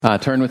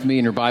Turn with me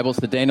in your Bibles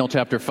to Daniel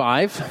chapter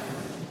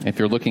 5. If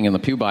you're looking in the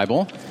Pew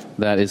Bible,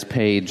 that is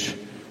page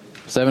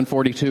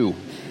 742.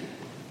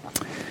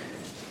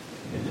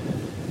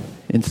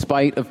 In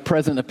spite of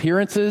present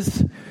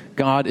appearances,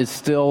 God is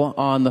still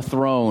on the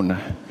throne.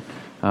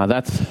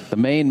 That's the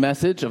main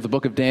message of the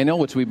book of Daniel,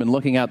 which we've been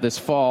looking at this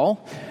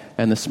fall.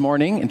 And this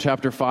morning, in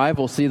chapter 5,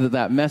 we'll see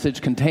that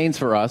message contains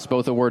for us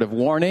both a word of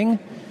warning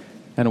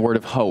and a word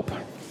of hope.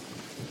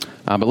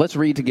 But let's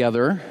read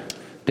together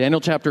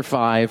Daniel chapter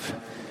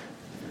 5.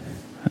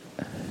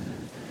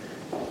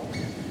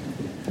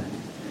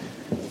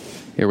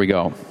 Here we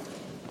go.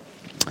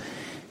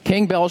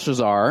 King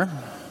Belshazzar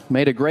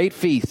made a great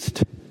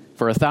feast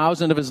for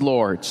 1,000 of his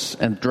lords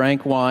and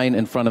drank wine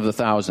in front of the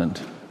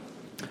 1,000.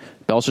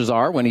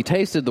 Belshazzar, when he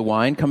tasted the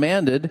wine,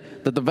 commanded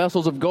that the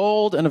vessels of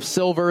gold and of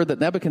silver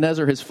that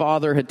Nebuchadnezzar his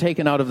father had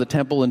taken out of the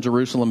temple in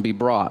Jerusalem be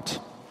brought,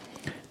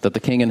 that the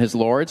king and his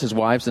lords, his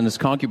wives and his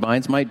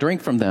concubines might drink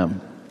from them.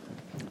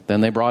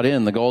 Then they brought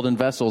in the golden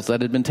vessels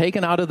that had been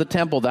taken out of the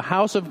temple, the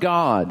house of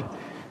God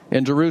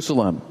in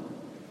Jerusalem.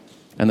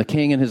 And the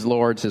king and his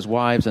lords, his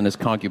wives, and his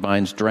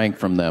concubines drank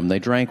from them. They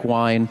drank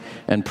wine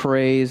and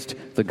praised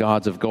the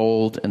gods of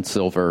gold and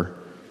silver,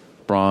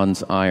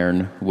 bronze,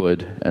 iron,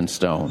 wood, and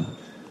stone.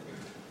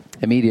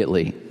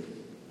 Immediately,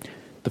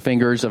 the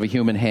fingers of a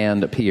human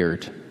hand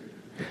appeared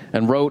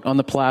and wrote on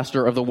the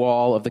plaster of the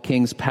wall of the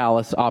king's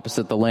palace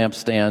opposite the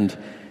lampstand,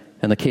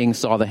 and the king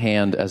saw the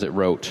hand as it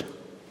wrote.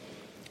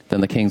 Then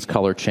the king's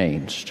color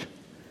changed,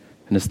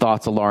 and his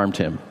thoughts alarmed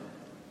him.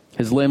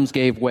 His limbs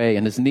gave way,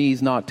 and his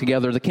knees knocked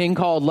together. The king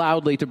called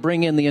loudly to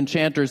bring in the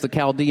enchanters, the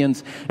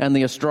Chaldeans, and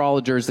the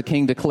astrologers. The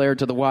king declared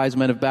to the wise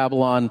men of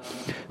Babylon,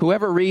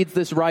 "Whoever reads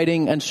this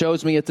writing and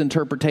shows me its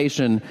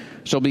interpretation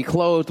shall be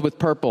clothed with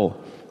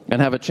purple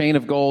and have a chain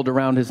of gold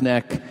around his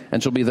neck,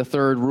 and shall be the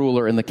third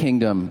ruler in the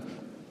kingdom."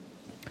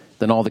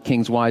 Then all the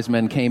king's wise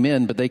men came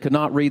in, but they could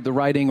not read the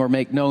writing or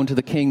make known to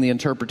the king the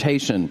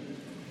interpretation.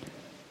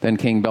 Then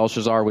King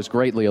Belshazzar was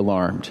greatly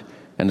alarmed,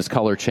 and his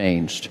color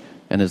changed,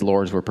 and his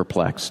lords were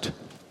perplexed.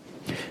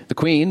 The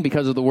queen,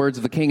 because of the words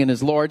of the king and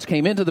his lords,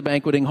 came into the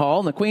banqueting hall,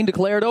 and the queen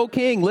declared, "O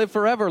king, live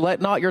forever. Let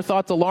not your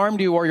thoughts alarm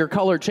you or your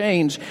color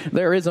change.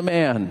 There is a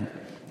man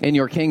in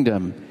your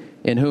kingdom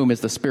in whom is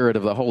the spirit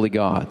of the holy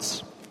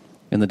gods.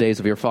 In the days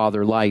of your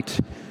father, light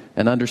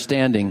and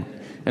understanding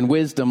and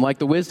wisdom, like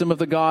the wisdom of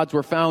the gods,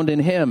 were found in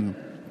him.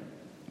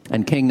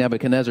 And King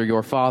Nebuchadnezzar,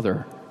 your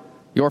father,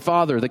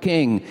 the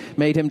king,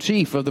 made him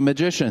chief of the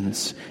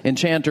magicians,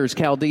 enchanters,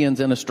 Chaldeans,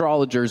 and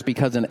astrologers,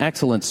 because an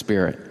excellent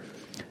spirit,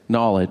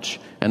 knowledge,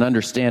 and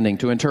understanding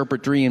to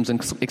interpret dreams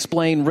and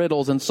explain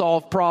riddles and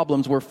solve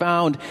problems were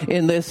found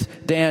in this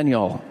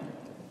Daniel,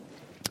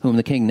 whom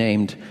the king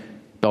named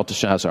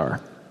Belteshazzar.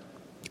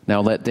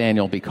 Now let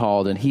Daniel be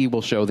called, and he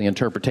will show the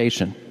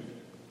interpretation."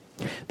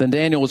 Then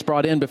Daniel was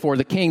brought in before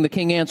the king. The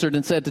king answered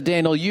and said to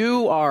Daniel,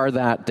 "You are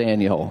that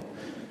Daniel,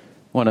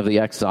 one of the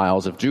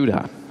exiles of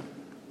Judah,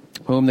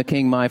 whom the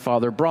king my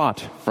father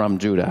brought from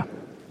Judah.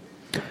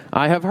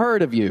 I have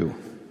heard of you,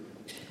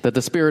 that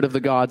the spirit of the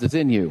gods is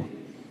in you,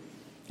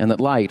 and that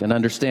light and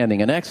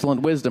understanding and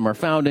excellent wisdom are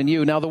found in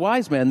you. Now the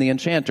wise men, the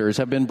enchanters,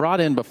 have been brought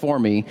in before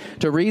me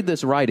to read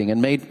this writing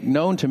and made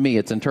known to me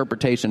its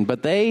interpretation,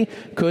 but they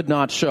could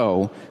not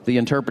show the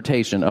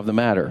interpretation of the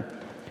matter.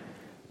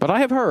 But I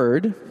have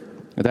heard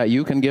that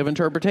you can give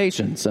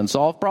interpretations and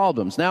solve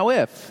problems. Now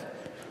if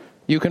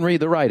you can read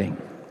the writing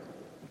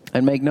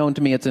and make known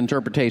to me its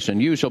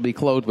interpretation, you shall be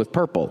clothed with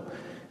purple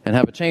and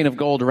have a chain of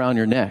gold around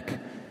your neck,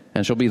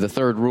 and shall be the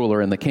third ruler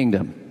in the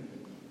kingdom."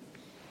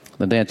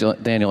 Then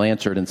Daniel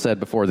answered and said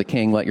before the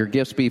king, "Let your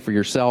gifts be for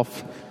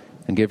yourself,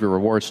 and give your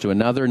rewards to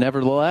another.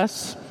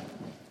 Nevertheless,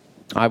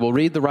 I will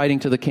read the writing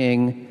to the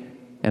king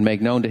and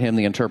make known to him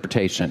the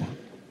interpretation.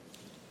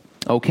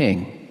 O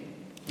king,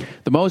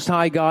 the Most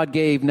High God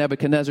gave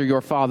Nebuchadnezzar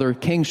your father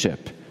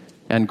kingship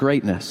and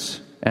greatness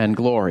and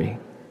glory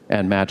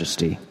and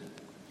majesty.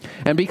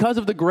 And because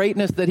of the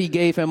greatness that he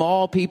gave him,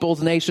 all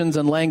peoples, nations,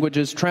 and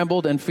languages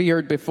trembled and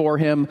feared before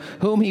him.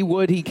 Whom he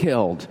would he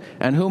killed,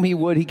 and whom he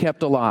would he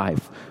kept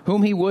alive.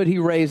 Whom he would he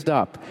raised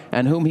up,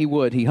 and whom he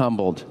would he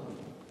humbled.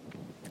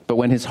 But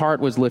when his heart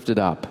was lifted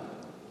up,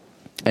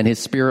 and his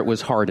spirit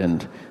was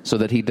hardened, so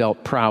that he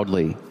dealt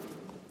proudly,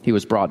 he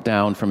was brought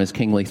down from his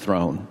kingly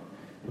throne,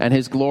 and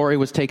his glory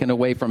was taken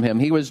away from him.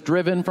 He was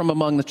driven from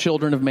among the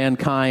children of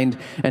mankind,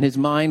 and his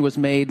mind was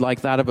made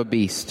like that of a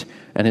beast,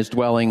 and his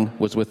dwelling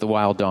was with the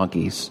wild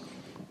donkeys.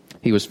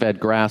 He was fed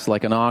grass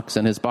like an ox,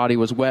 and his body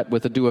was wet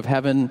with the dew of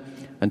heaven,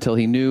 until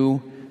he knew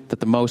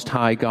that the Most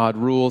High God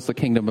rules the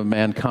kingdom of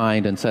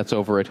mankind and sets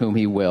over it whom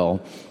he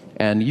will.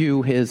 And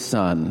you, his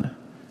son,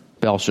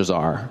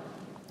 Belshazzar,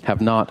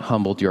 have not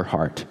humbled your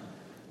heart,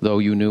 though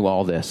you knew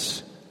all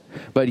this.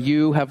 But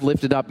you have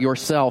lifted up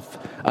yourself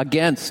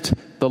against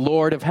the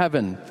Lord of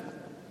heaven,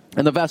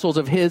 and the vessels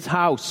of his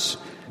house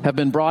have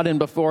been brought in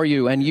before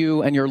you, and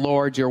your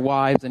lords, your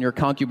wives, and your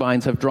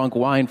concubines have drunk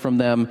wine from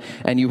them,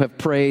 and you have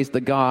praised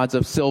the gods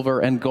of silver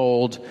and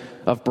gold,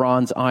 of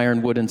bronze,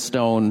 iron, wood, and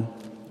stone,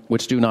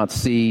 which do not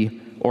see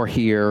or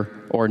hear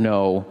or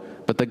know,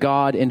 but the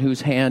God in whose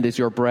hand is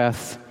your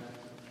breath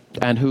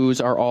and whose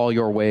are all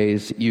your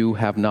ways you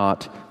have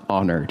not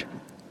honored.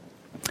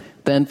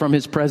 Then from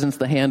his presence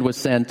the hand was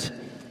sent,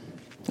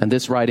 and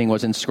this writing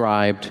was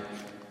inscribed.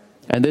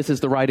 And this is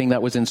the writing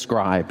that was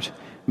inscribed: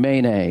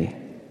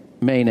 Mene,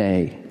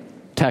 Mene,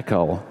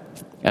 Tekel,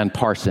 and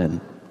Parsin.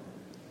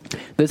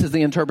 This is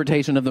the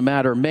interpretation of the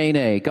matter.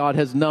 Mene, God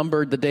has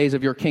numbered the days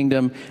of your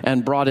kingdom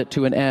and brought it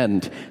to an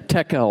end.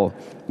 Tekel,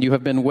 you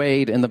have been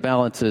weighed in the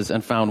balances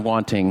and found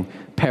wanting.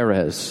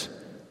 Peres,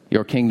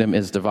 your kingdom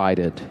is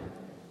divided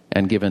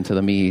and given to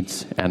the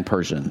Medes and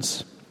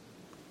Persians.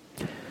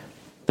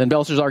 Then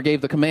Belshazzar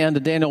gave the command,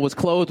 and Daniel was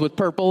clothed with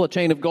purple. A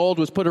chain of gold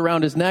was put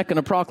around his neck, and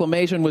a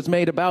proclamation was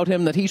made about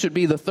him that he should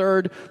be the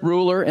third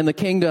ruler in the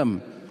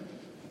kingdom.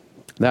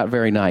 That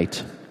very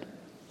night,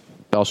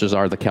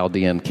 Belshazzar, the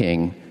Chaldean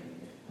king,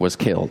 was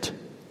killed.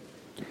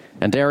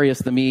 And Darius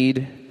the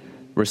Mede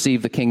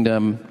received the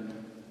kingdom,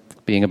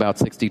 being about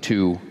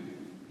 62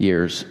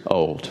 years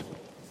old.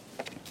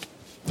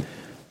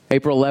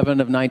 April 11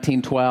 of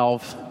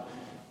 1912,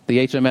 the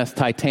HMS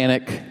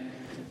Titanic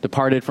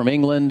departed from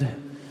England,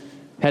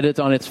 headed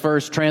on its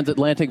first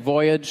transatlantic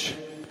voyage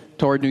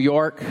toward New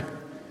York.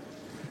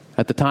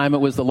 At the time, it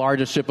was the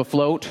largest ship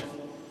afloat,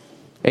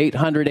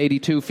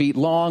 882 feet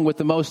long, with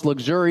the most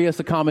luxurious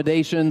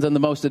accommodations and the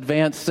most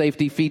advanced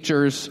safety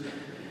features,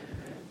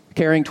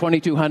 carrying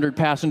 2,200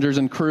 passengers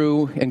and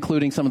crew,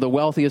 including some of the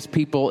wealthiest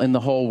people in the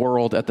whole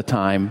world at the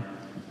time.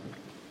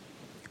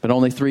 But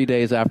only 3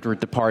 days after it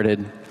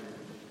departed,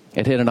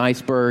 it hit an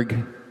iceberg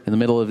in the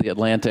middle of the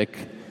Atlantic,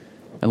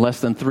 and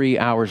less than 3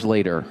 hours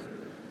later,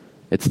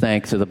 it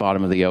sank to the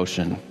bottom of the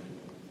ocean,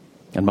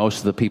 and most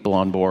of the people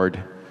on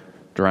board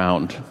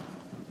drowned.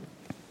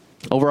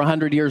 Over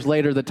 100 years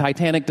later, the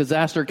Titanic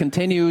disaster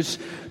continues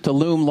to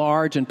loom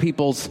large in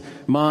people's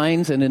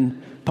minds and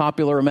in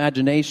popular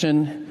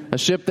imagination. A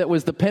ship that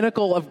was the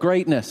pinnacle of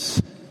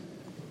greatness,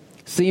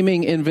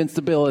 seeming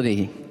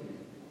invincibility,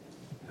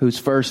 whose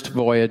first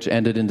voyage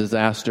ended in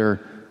disaster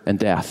and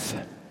death.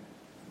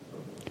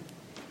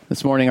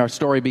 This morning, our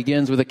story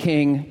begins with a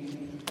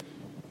king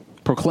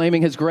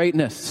proclaiming his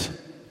greatness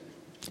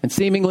and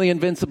seemingly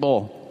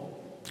invincible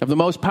of the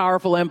most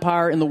powerful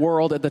empire in the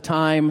world at the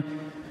time.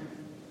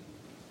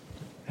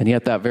 And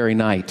yet that very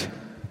night,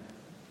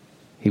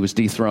 he was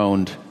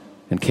dethroned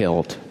and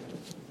killed.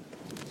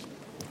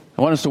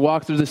 I want us to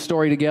walk through this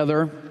story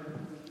together,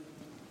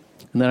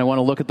 and then I want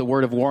to look at the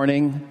word of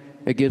warning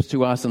it gives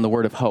to us and the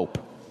word of hope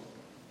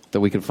that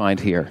we can find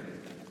here.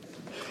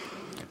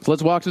 So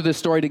let's walk through this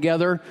story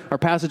together. Our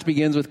passage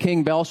begins with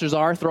King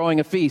Belshazzar throwing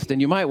a feast. And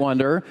you might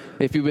wonder,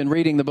 if you've been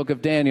reading the book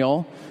of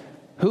Daniel,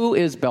 who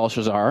is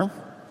Belshazzar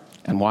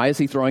and why is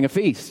he throwing a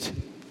feast?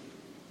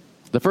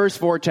 The first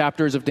 4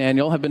 chapters of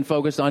Daniel have been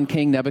focused on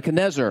King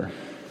Nebuchadnezzar.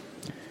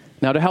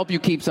 Now, to help you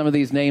keep some of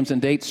these names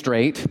and dates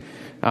straight,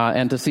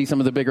 and to see some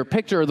of the bigger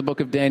picture of the book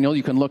of Daniel,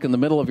 you can look in the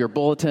middle of your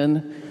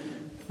bulletin.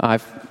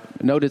 I've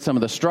noted some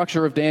of the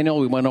structure of Daniel.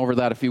 We went over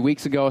that a few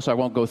weeks ago, so I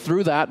won't go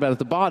through that. But at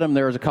the bottom,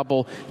 there's a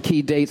couple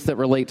key dates that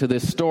relate to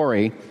this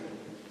story.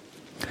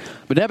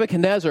 But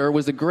Nebuchadnezzar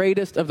was the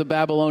greatest of the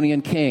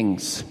Babylonian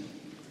kings.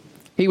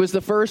 He was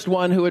the first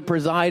one who had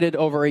presided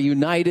over a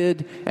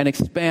united and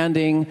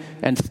expanding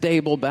and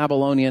stable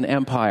Babylonian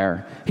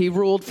empire. He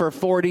ruled for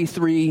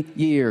 43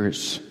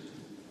 years.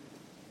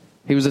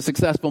 He was a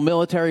successful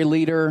military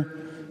leader,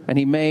 and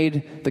he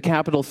made the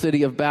capital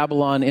city of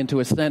Babylon into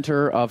a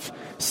center of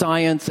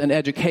science and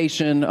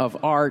education,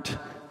 of art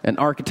and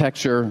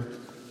architecture.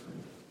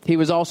 He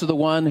was also the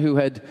one who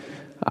had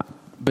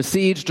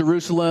besieged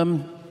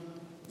Jerusalem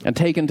and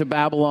taken to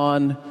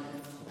Babylon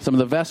some of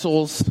the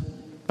vessels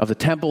of the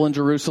temple in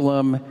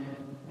Jerusalem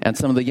and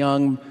some of the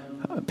young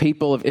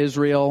people of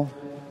Israel,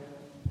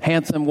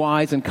 handsome,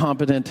 wise, and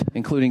competent,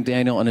 including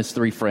Daniel and his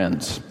 3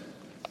 friends.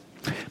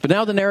 But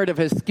now the narrative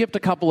has skipped a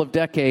couple of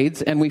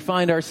decades, and we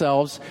find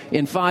ourselves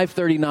in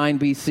 539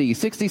 BC,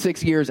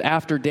 66 years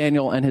after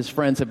Daniel and his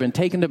friends have been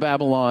taken to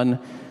Babylon.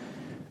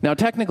 Now,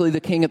 technically, the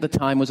king at the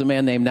time was a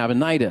man named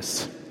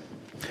Nabonidus.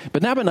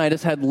 But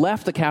Nabonidus had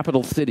left the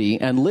capital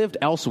city and lived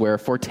elsewhere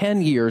for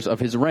 10 years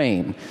of his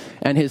reign.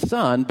 And his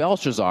son,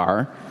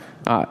 Belshazzar,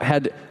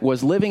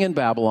 was living in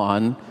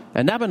Babylon,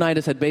 and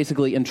Nabonidus had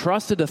basically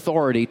entrusted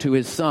authority to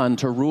his son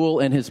to rule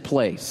in his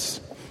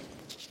place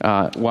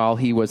while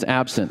he was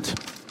absent.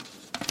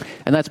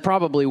 And that's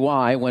probably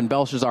why when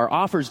Belshazzar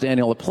offers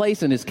Daniel a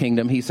place in his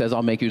kingdom, he says,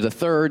 I'll make you the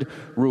third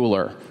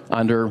ruler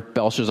under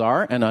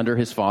Belshazzar and under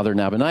his father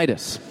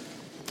Nabonidus.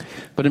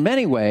 But in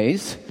many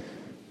ways,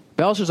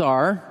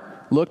 Belshazzar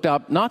looked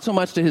up not so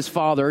much to his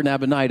father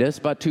Nabonidus,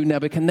 but to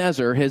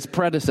Nebuchadnezzar, his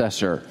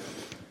predecessor.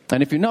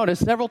 And if you notice,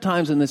 several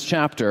times in this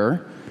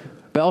chapter,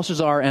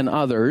 Belshazzar and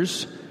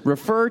others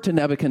refer to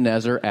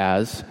Nebuchadnezzar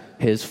as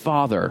his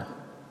father,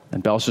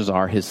 and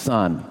Belshazzar his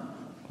son.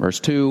 Verse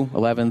 2,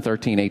 11,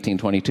 13, 18,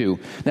 22.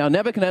 Now,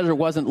 Nebuchadnezzar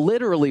wasn't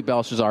literally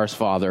Belshazzar's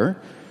father,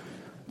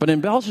 but in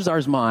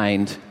Belshazzar's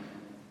mind,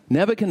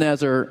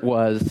 Nebuchadnezzar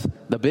was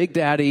the big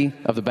daddy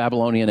of the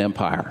Babylonian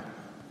Empire.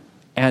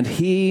 And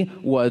he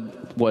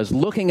was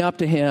looking up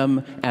to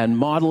him and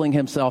modeling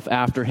himself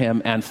after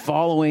him and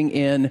following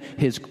in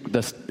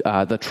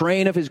the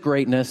train of his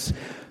greatness,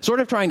 sort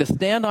of trying to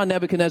stand on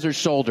Nebuchadnezzar's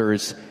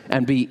shoulders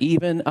and be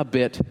even a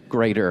bit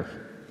greater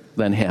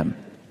than him.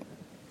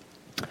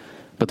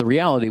 But the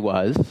reality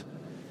was,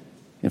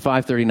 in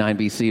 539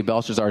 BC,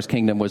 Belshazzar's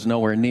kingdom was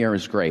nowhere near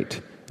as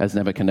great as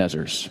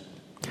Nebuchadnezzar's.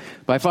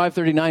 By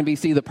 539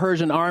 BC, the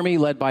Persian army,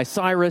 led by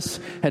Cyrus,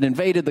 had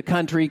invaded the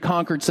country,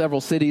 conquered several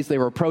cities. They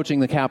were approaching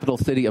the capital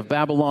city of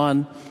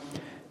Babylon.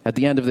 At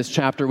the end of this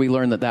chapter, we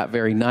learn that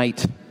very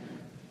night,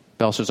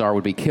 Belshazzar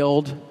would be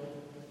killed,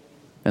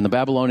 and the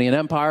Babylonian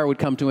Empire would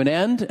come to an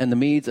end, and the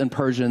Medes and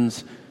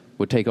Persians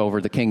would take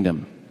over the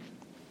kingdom.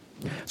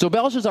 So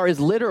Belshazzar is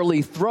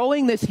literally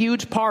throwing this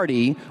huge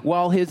party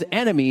while his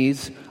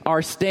enemies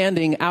are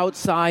standing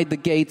outside the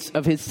gates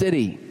of his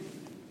city.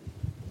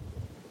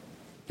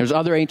 There's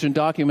other ancient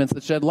documents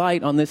that shed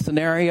light on this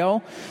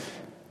scenario.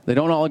 They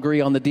don't all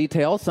agree on the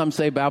details. Some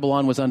say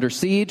Babylon was under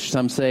siege.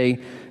 Some say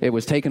it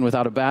was taken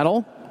without a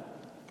battle.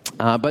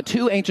 But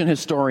two ancient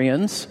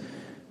historians,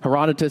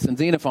 Herodotus and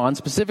Xenophon,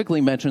 specifically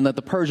mention that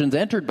the Persians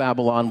entered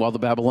Babylon while the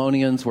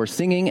Babylonians were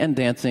singing and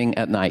dancing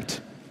at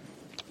night.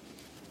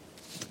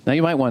 Now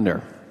you might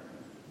wonder,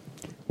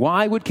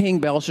 why would King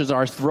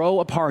Belshazzar throw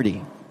a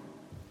party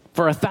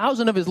for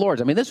 1,000 of his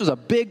lords? I mean, this was a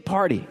big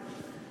party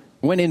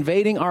when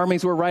invading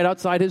armies were right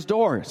outside his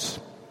doors.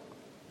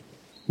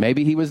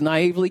 Maybe he was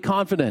naively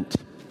confident,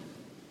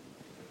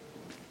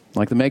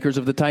 like the makers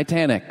of the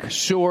Titanic,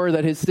 sure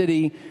that his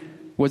city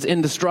was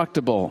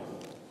indestructible.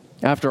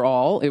 After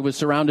all, it was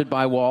surrounded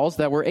by walls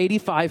that were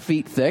 85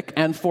 feet thick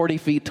and 40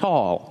 feet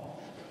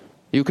tall.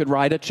 You could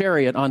ride a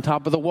chariot on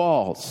top of the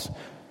walls.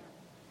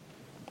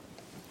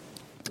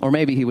 Or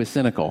maybe he was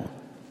cynical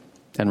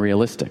and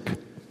realistic.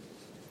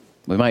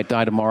 We might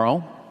die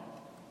tomorrow,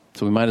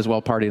 so we might as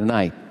well party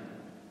tonight.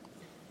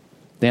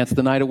 Dance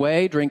the night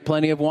away, drink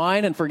plenty of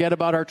wine, and forget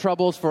about our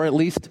troubles for at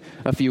least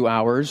a few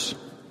hours.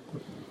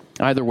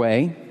 Either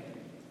way,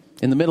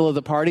 in the middle of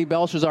the party,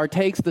 Belshazzar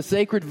takes the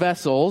sacred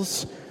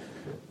vessels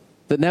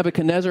that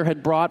Nebuchadnezzar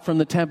had brought from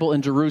the temple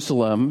in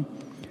Jerusalem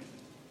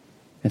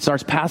and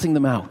starts passing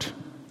them out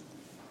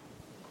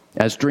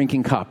as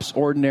drinking cups,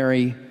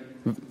 ordinary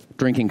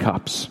drinking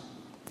cups.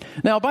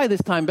 Now, by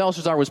this time,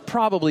 Belshazzar was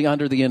probably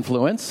under the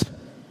influence,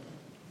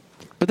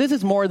 but this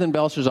is more than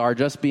Belshazzar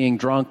just being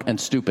drunk and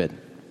stupid.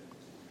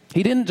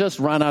 He didn't just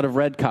run out of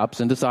red cups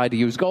and decide to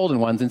use golden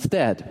ones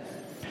instead.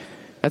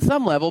 At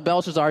some level,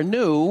 Belshazzar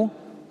knew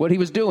what he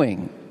was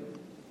doing.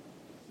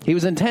 He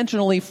was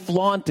intentionally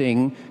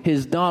flaunting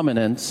his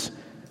dominance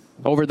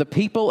over the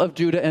people of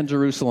Judah and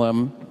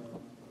Jerusalem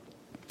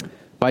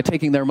by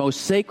taking their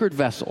most sacred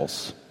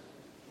vessels,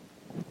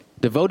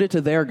 devoted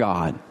to their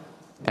God,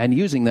 and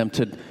using them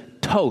to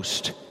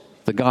toast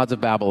the gods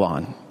of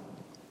Babylon.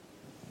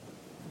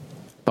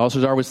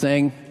 Belshazzar was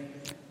saying,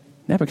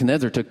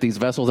 Nebuchadnezzar took these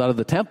vessels out of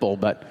the temple,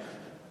 but,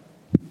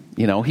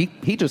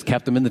 he just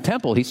kept them in the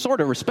temple. He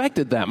sort of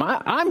respected them.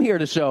 I'm here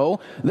to show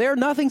they're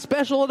nothing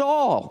special at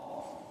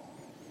all.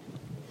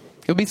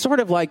 It would be sort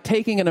of like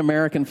taking an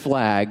American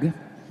flag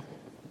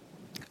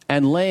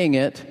and laying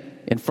it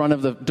in front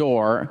of the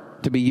door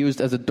to be used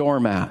as a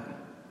doormat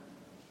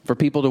for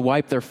people to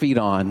wipe their feet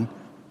on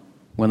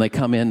when they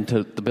come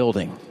into the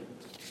building.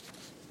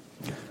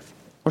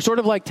 Or sort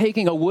of like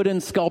taking a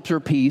wooden sculpture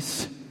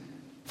piece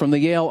from the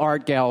Yale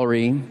Art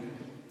Gallery,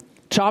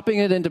 chopping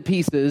it into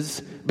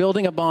pieces,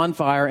 building a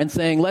bonfire, and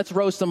saying, let's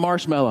roast some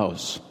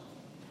marshmallows.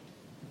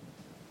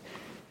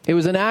 It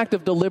was an act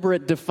of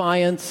deliberate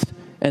defiance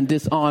and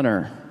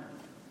dishonor.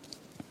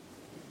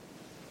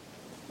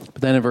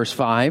 But then in verse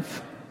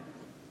 5,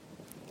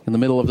 in the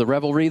middle of the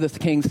revelry, the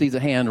king sees a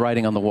hand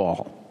writing on the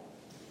wall.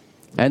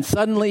 And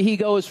suddenly he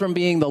goes from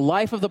being the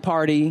life of the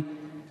party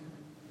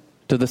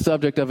to the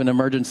subject of an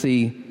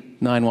emergency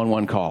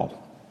 911 call.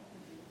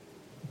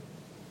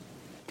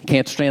 He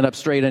can't stand up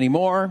straight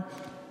anymore.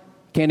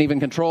 Can't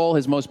even control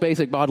his most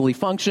basic bodily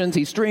functions.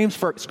 He screams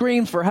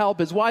for help.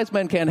 His wise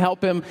men can't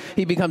help him.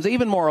 He becomes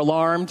even more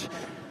alarmed.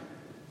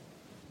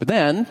 But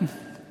then,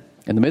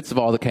 in the midst of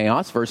all the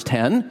chaos, verse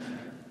 10,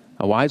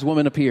 a wise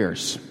woman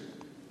appears.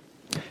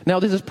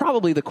 Now, this is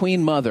probably the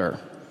queen mother,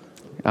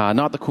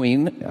 not the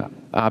queen,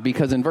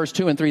 because in verse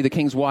 2 and 3, the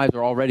king's wives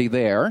are already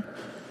there.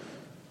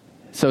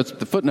 So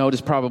the footnote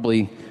is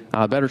probably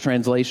a better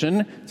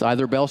translation. It's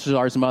either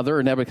Belshazzar's mother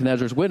or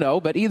Nebuchadnezzar's widow,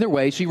 but either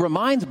way, she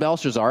reminds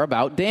Belshazzar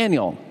about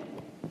Daniel.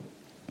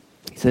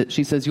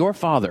 She says, your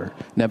father,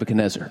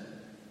 Nebuchadnezzar,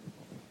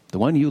 the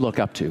one you look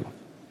up to,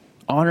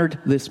 honored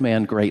this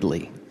man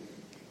greatly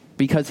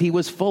because he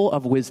was full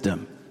of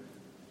wisdom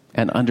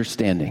and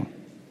understanding.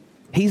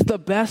 He's the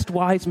best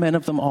wise man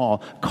of them all.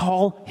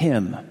 Call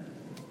him.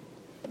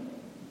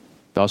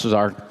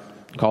 Belshazzar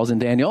calls in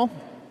Daniel.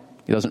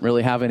 He doesn't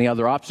really have any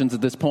other options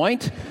at this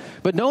point.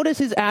 But notice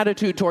his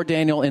attitude toward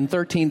Daniel in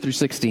 13 through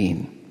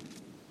 16.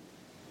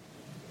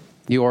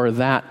 You're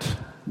that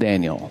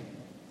Daniel,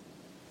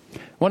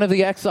 one of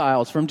the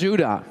exiles from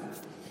Judah.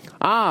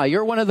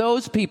 You're one of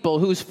those people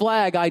whose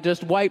flag I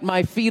just wiped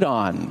my feet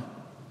on.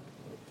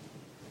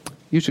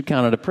 You should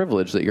count it a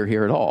privilege that you're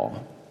here at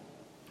all.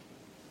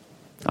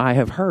 I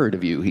have heard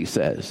of you, he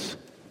says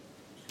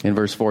in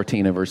verse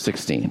 14 and verse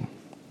 16.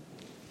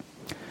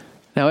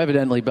 Now,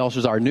 evidently,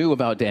 Belshazzar knew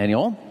about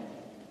Daniel,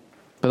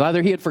 but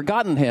either he had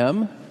forgotten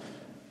him.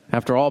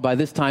 After all, by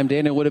this time,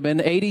 Daniel would have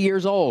been 80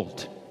 years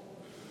old,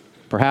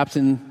 perhaps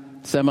in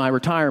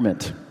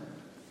semi-retirement.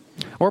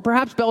 Or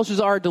perhaps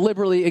Belshazzar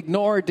deliberately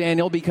ignored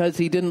Daniel because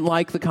he didn't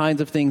like the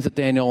kinds of things that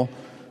Daniel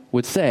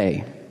would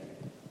say.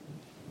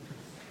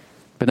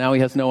 But now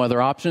he has no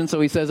other option, so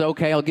he says,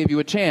 okay, I'll give you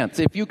a chance.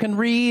 If you can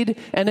read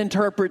and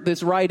interpret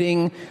this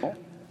writing,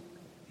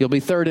 you'll be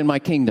third in my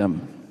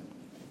kingdom.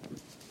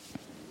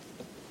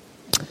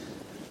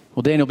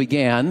 Well, Daniel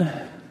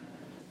began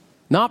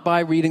not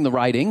by reading the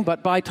writing,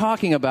 but by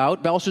talking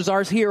about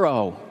Belshazzar's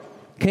hero,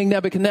 King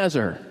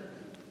Nebuchadnezzar.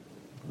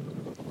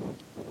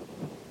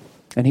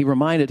 And he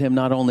reminded him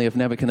not only of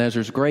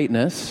Nebuchadnezzar's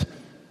greatness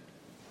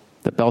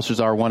that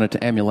Belshazzar wanted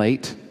to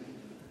emulate,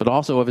 but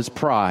also of his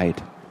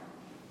pride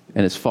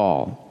and his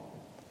fall.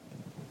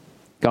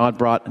 God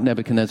brought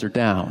Nebuchadnezzar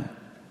down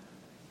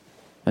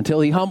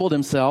until he humbled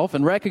himself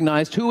and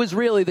recognized who is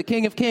really the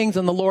King of Kings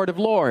and the Lord of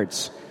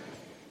Lords.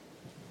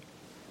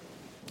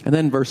 And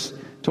then verse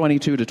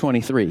 22 to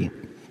 23,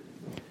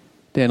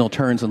 Daniel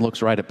turns and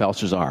looks right at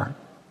Belshazzar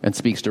and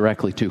speaks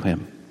directly to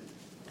him.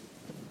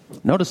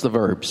 Notice the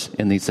verbs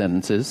in these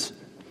sentences.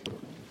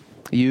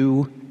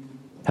 You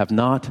have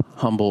not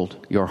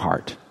humbled your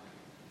heart.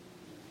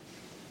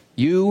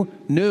 You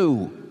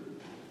knew.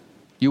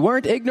 You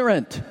weren't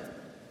ignorant.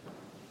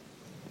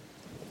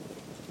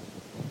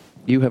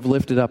 You have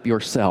lifted up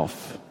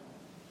yourself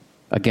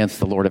against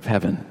the Lord of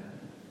heaven.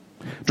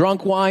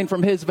 Drunk wine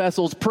from his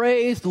vessels,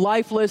 praised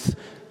lifeless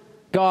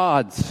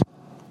gods,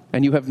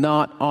 and you have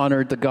not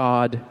honored the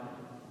God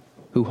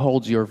who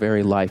holds your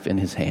very life in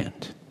his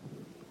hand.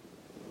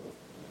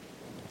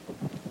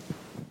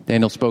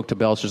 Daniel spoke to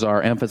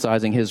Belshazzar,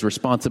 emphasizing his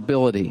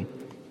responsibility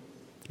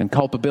and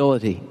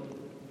culpability.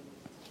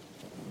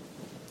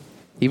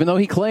 Even though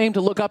he claimed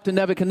to look up to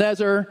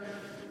Nebuchadnezzar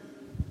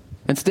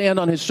and stand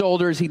on his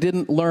shoulders, he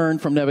didn't learn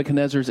from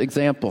Nebuchadnezzar's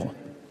example.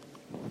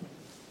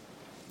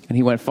 And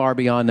he went far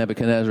beyond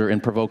Nebuchadnezzar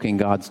in provoking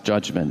God's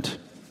judgment.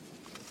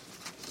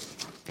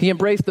 He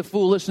embraced the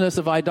foolishness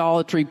of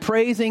idolatry,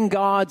 praising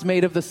gods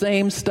made of the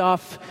same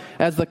stuff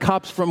as the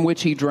cups from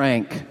which he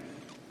drank,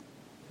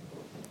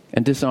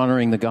 and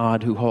dishonoring the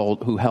God who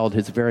held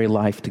his very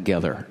life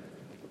together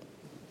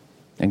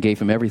and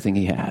gave him everything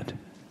he had.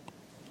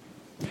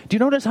 Do you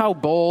notice how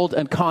bold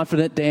and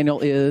confident Daniel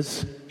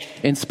is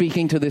in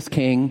speaking to this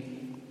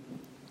king?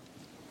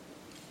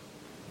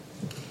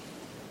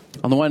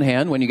 On the one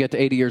hand, when you get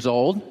to 80 years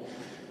old,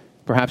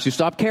 perhaps you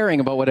stop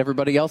caring about what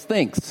everybody else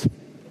thinks.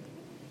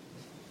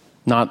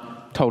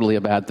 Not totally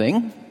a bad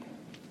thing.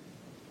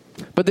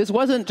 But this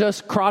wasn't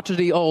just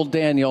crotchety old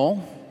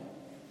Daniel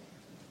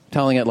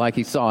telling it like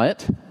he saw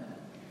it,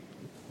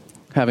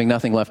 having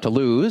nothing left to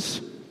lose.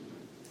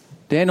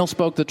 Daniel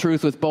spoke the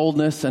truth with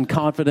boldness and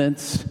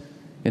confidence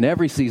in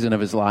every season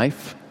of his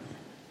life,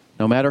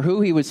 no matter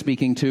who he was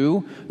speaking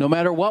to, no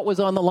matter what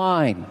was on the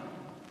line.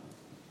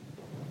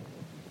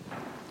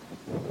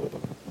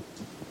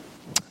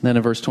 Then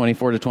in verse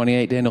 24 to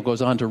 28, Daniel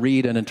goes on to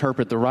read and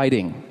interpret the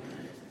writing.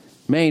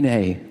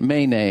 Mene,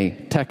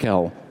 Mene,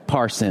 Tekel,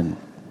 Parsin.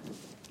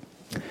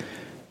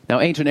 Now,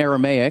 ancient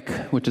Aramaic,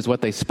 which is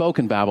what they spoke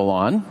in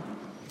Babylon,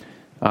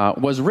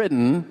 was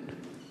written,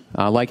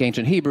 like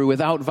ancient Hebrew,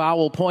 without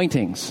vowel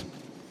pointings,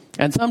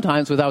 and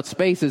sometimes without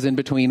spaces in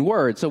between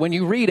words. So when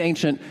you read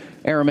ancient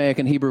Aramaic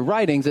and Hebrew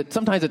writings,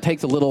 sometimes it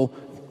takes a little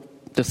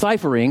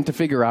deciphering to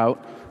figure out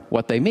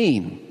what they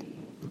mean.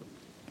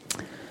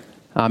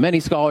 Many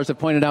scholars have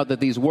pointed out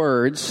that these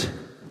words,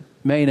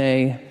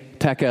 Mene,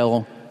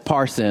 Tekel,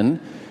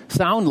 Parsin,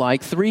 sound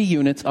like 3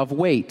 units of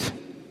weight: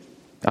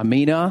 a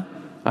mina,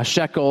 a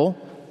shekel,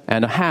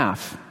 and a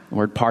half. The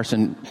word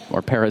parsin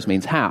or paras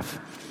means half.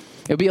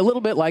 It would be a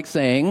little bit like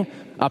saying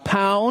a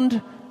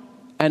pound,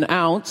 an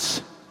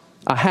ounce,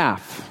 a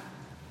half,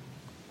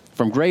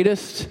 from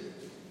greatest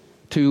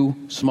to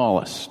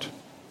smallest.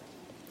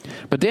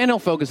 But Daniel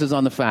focuses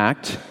on the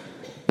fact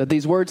that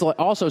these words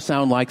also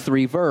sound like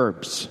 3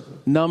 verbs: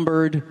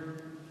 numbered,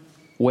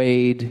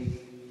 weighed,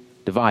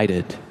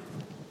 divided.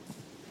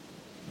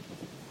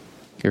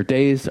 Your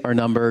days are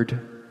numbered.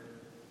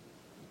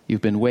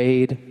 You've been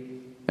weighed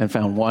and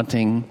found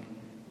wanting.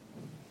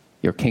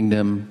 Your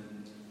kingdom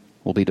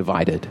will be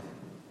divided.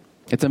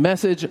 It's a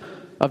message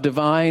of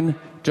divine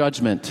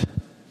judgment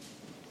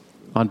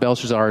on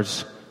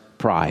Belshazzar's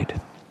pride.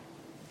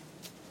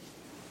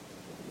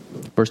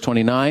 Verse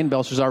 29,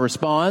 Belshazzar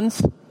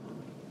responds.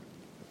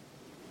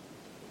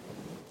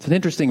 It's an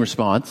interesting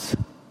response.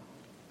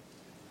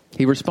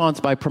 He responds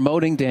by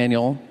promoting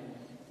Daniel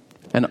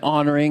and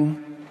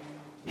honoring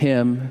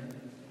him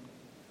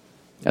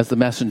as the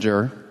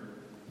messenger,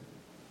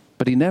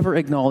 but he never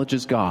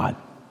acknowledges God,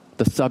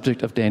 the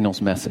subject of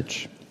Daniel's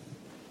message.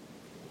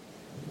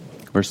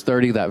 Verse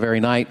 30, that very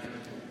night,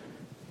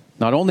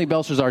 not only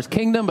Belshazzar's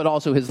kingdom, but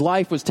also his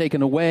life was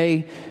taken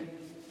away,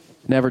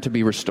 never to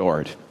be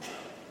restored.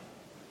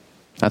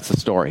 That's the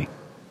story.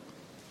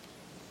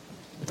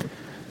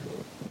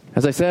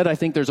 As I said, I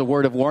think there's a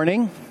word of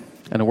warning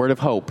and a word of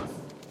hope.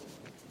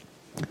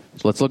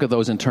 So let's look at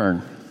those in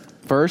turn.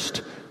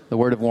 First, the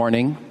word of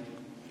warning.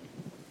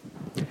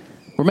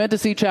 We're meant to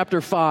see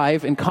chapter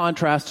 5 in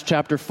contrast to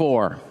chapter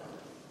 4.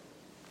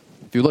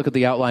 If you look at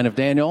the outline of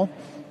Daniel,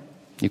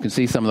 you can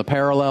see some of the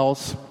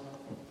parallels.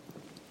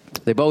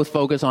 They both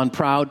focus on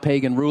proud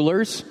pagan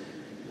rulers.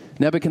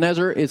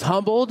 Nebuchadnezzar is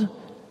humbled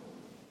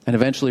and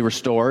eventually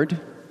restored.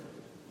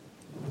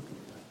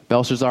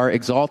 Belshazzar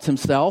exalts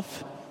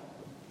himself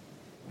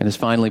and is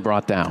finally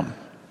brought down.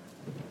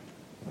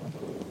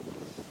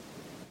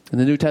 In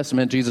the New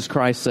Testament, Jesus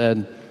Christ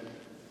said,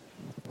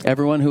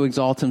 "Everyone who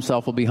exalts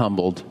himself will be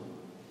humbled,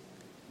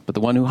 but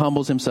the one who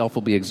humbles himself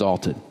will be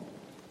exalted."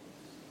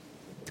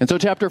 And so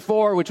chapter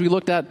 4, which we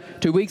looked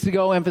at 2 weeks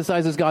ago,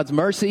 emphasizes God's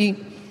mercy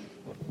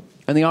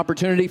and the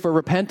opportunity for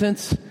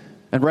repentance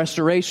and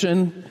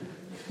restoration.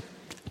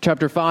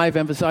 Chapter 5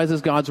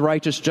 emphasizes God's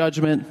righteous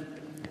judgment,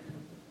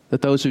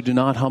 that those who do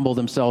not humble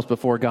themselves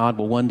before God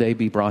will one day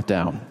be brought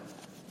down.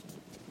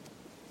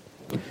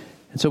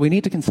 And so we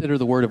need to consider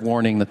the word of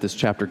warning that this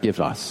chapter gives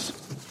us.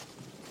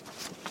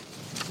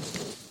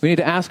 We need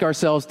to ask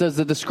ourselves, does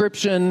the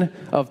description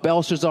of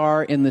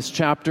Belshazzar in this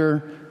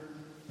chapter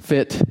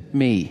fit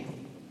me?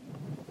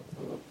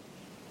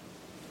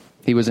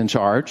 He was in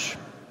charge.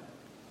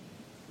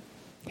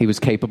 He was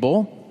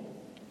capable,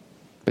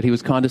 but he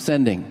was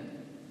condescending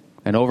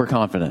and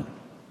overconfident.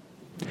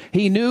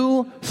 He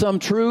knew some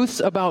truths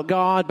about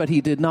God, but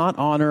he did not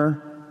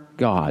honor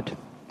God.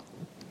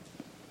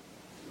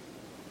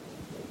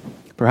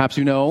 Perhaps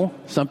you know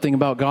something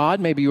about God.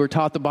 Maybe you were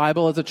taught the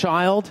Bible as a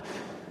child.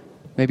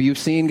 Maybe you've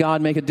seen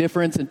God make a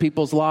difference in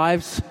people's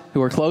lives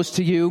who are close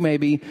to you.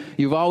 Maybe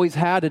you've always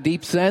had a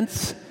deep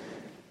sense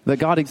that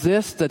God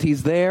exists, that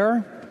He's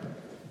there.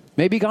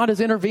 Maybe God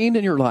has intervened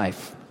in your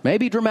life.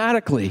 Maybe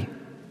dramatically,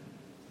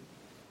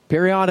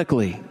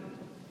 periodically.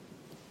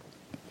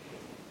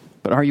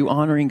 But are you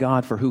honoring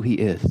God for who He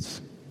is?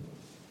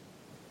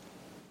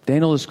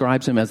 Daniel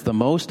describes Him as the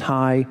Most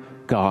High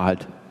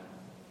God.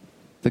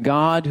 The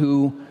God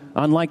who,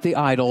 unlike the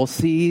idol,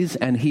 sees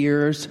and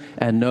hears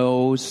and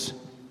knows.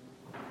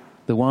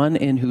 The one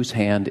in whose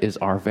hand is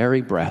our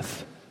very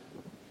breath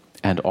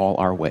and all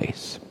our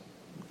ways.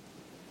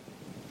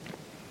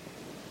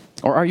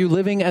 Or are you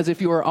living as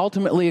if you are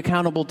ultimately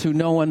accountable to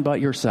no one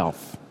but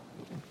yourself?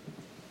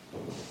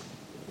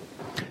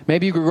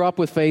 Maybe you grew up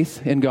with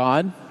faith in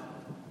God,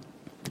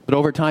 but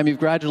over time you've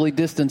gradually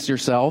distanced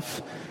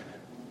yourself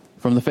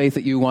from the faith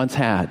that you once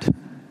had.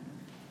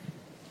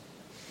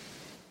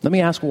 Let me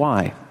ask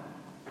why.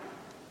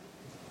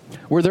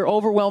 Were there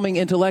overwhelming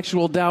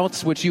intellectual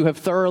doubts which you have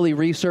thoroughly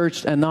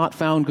researched and not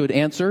found good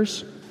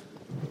answers?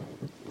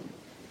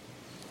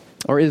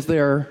 Or is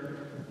there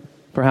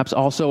perhaps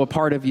also a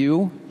part of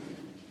you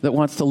that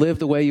wants to live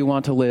the way you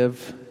want to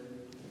live,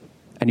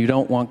 and you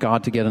don't want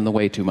God to get in the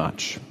way too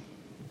much?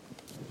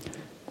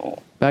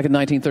 Back in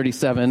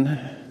 1937,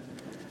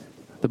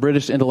 the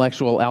British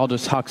intellectual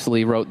Aldous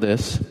Huxley wrote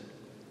this.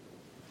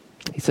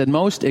 He said,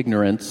 "Most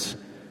ignorance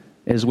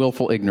is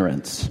willful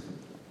ignorance.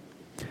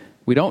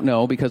 We don't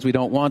know because we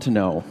don't want to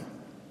know.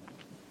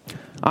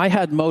 I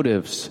had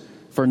motives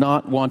for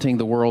not wanting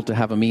the world to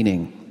have a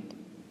meaning.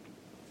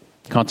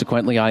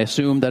 Consequently, I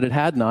assumed that it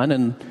had none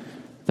and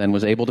then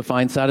was able to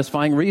find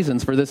satisfying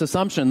reasons for this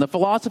assumption. The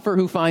philosopher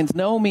who finds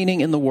no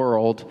meaning in the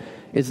world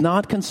is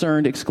not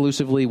concerned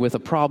exclusively with a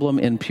problem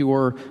in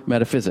pure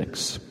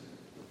metaphysics.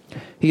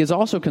 He is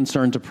also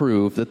concerned to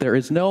prove that there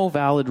is no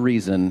valid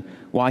reason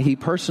why he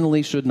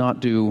personally should not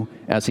do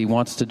as he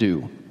wants to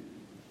do.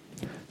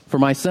 For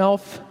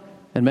myself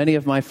and many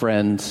of my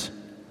friends,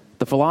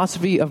 the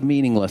philosophy of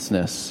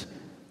meaninglessness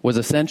was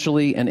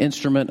essentially an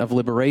instrument of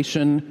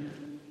liberation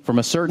from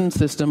a certain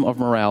system of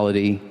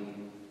morality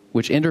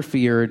which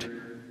interfered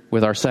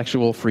with our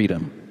sexual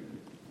freedom."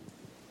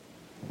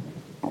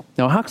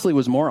 Now, Huxley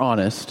was more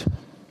honest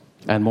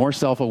and more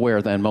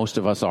self-aware than most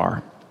of us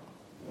are.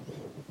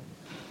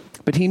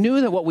 But he knew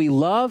that what we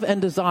love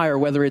and desire,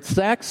 whether it's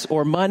sex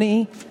or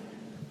money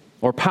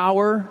or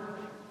power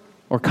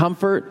or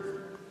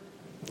comfort,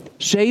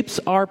 shapes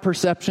our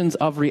perceptions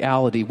of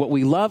reality. What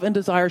we love and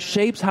desire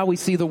shapes how we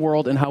see the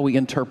world and how we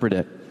interpret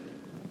it.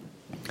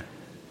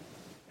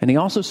 And he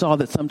also saw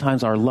that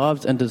sometimes our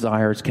loves and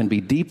desires can be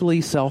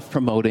deeply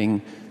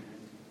self-promoting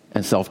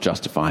and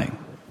self-justifying.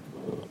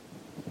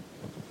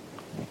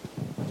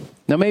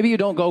 Now, maybe you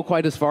don't go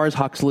quite as far as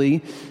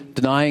Huxley,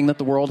 denying that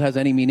the world has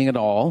any meaning at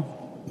all.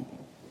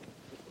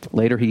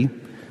 Later, he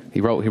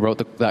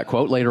wrote that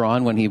quote later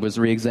on when he was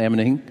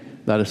re-examining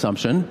that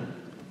assumption.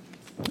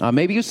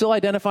 Maybe you still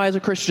identify as a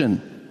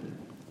Christian.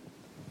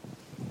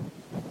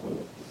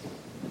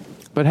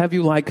 But have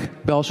you,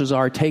 like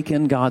Belshazzar,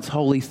 taken God's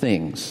holy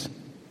things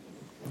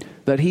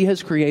that He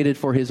has created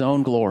for His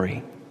own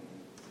glory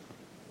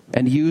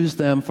and used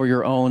them for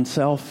your own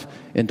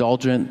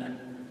self-indulgent,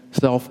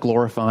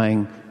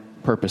 self-glorifying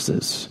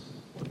purposes?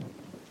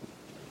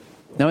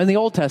 Now, in the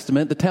Old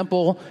Testament, the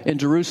temple in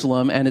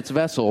Jerusalem and its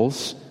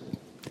vessels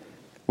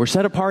We're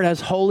set apart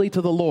as holy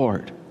to the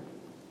Lord.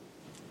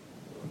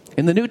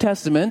 In the New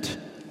Testament,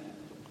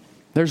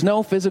 there's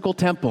no physical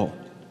temple.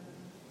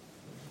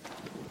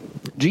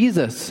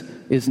 Jesus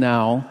is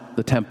now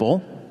the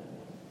temple,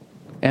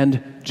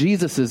 and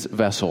Jesus'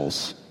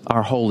 vessels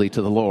are holy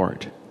to the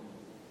Lord.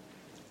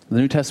 The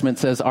New Testament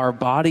says our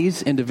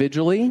bodies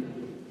individually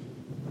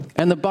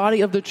and the body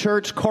of the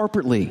church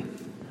corporately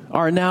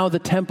are now the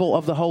temple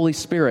of the Holy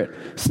Spirit,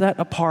 set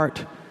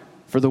apart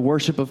for the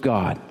worship of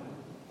God.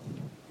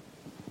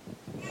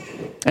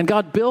 And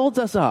God builds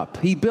us up.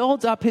 He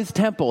builds up His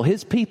temple,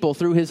 His people,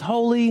 through His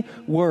holy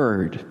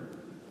word,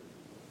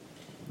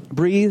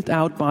 breathed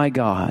out by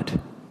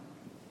God,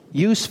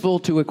 useful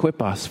to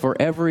equip us for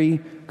every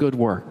good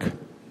work.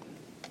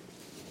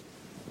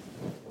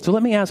 So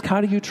let me ask, how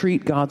do you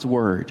treat God's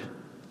word,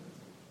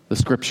 the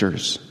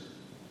Scriptures?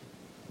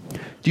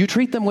 Do you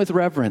treat them with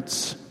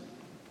reverence?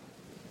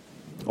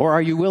 Or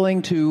are you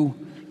willing to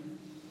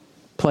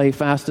play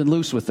fast and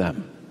loose with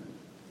them?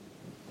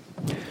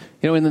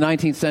 You know, in the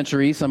 19th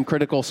century, some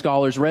critical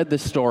scholars read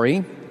this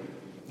story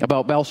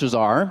about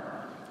Belshazzar,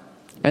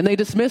 and they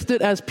dismissed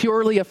it as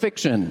purely a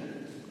fiction.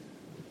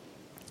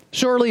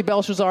 Surely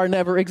Belshazzar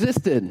never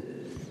existed,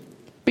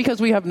 because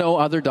we have no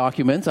other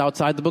documents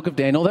outside the book of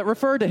Daniel that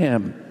refer to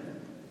him.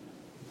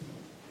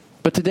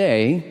 But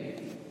today,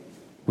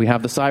 we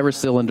have the Cyrus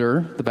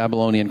Cylinder, the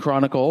Babylonian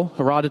Chronicle,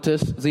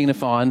 Herodotus,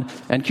 Xenophon,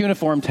 and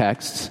cuneiform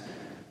texts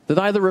that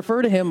either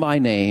refer to him by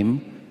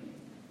name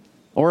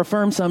or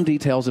affirm some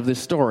details of this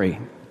story.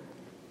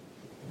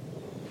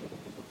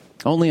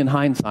 Only in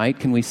hindsight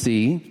can we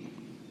see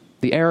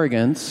the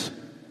arrogance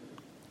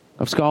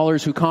of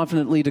scholars who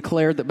confidently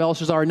declared that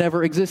Belshazzar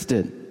never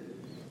existed,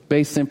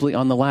 based simply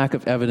on the lack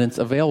of evidence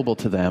available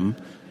to them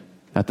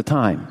at the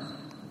time.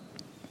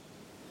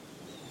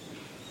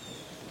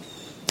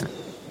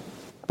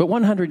 But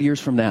 100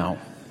 years from now,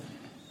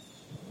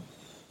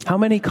 how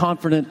many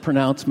confident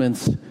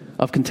pronouncements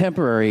of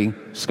contemporary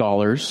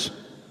scholars,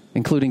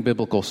 including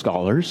biblical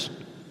scholars,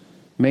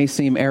 may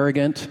seem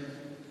arrogant,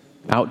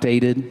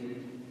 outdated,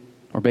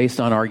 or based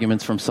on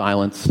arguments from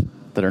silence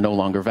that are no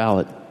longer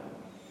valid?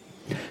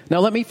 Now,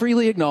 let me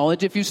freely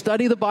acknowledge, if you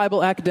study the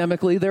Bible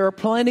academically, there are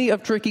plenty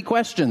of tricky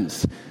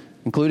questions,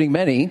 including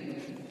many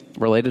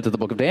related to the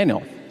book of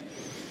Daniel.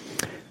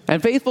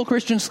 And faithful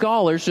Christian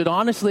scholars should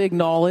honestly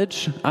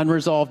acknowledge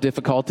unresolved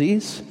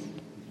difficulties.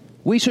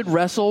 We should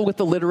wrestle with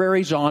the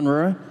literary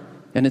genre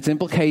and its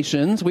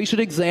implications. We should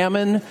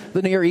examine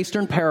the Near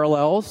Eastern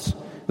parallels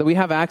that we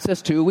have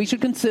access to. We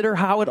should consider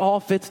how it all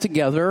fits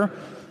together.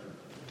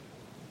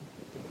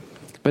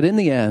 But in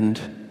the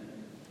end,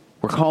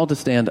 we're called to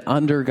stand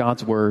under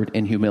God's word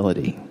in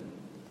humility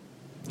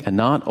and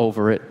not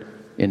over it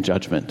in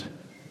judgment.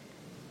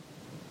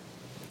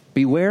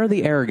 Beware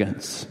the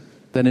arrogance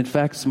that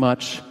infects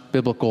much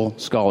biblical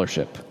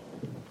scholarship.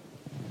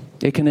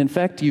 It can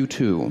infect you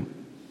too,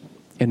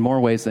 in more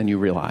ways than you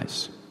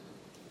realize.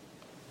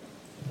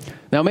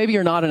 Now, maybe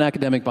you're not an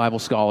academic Bible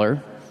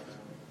scholar.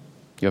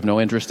 You have no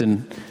interest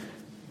in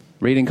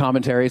reading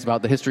commentaries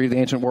about the history of the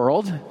ancient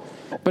world.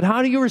 But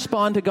how do you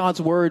respond to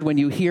God's word when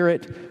you hear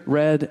it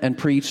read and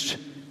preached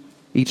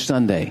each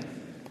Sunday?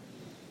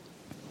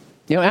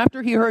 You know,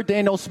 after he heard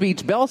Daniel's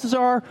speech,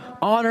 Belshazzar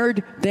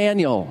honored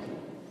Daniel,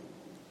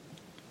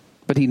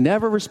 but he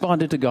never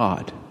responded to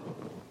God.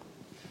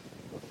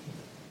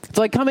 It's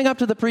like coming up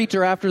to the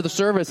preacher after the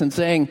service and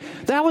saying,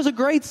 "That was a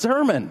great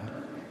sermon.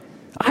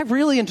 I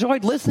really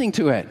enjoyed listening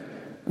to it.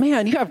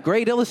 Man, you have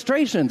great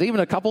illustrations, even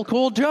a couple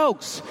cool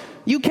jokes.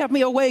 You kept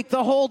me awake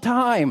the whole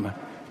time."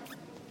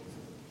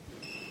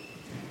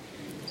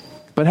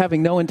 But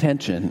having no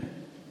intention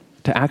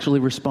to actually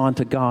respond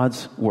to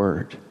God's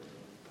word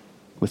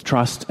with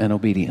trust and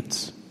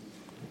obedience.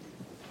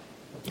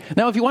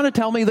 Now, if you want to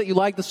tell me that you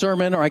liked the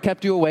sermon or I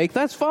kept you awake,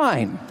 that's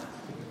fine.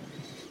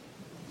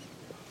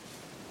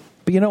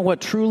 But you know what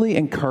truly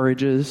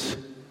encourages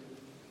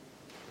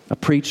a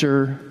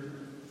preacher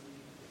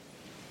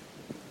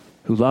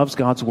who loves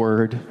God's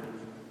word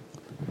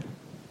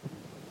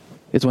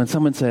is when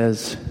someone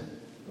says,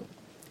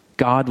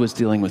 "God was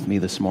dealing with me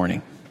this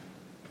morning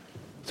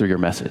through your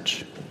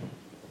message.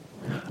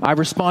 I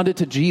responded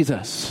to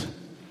Jesus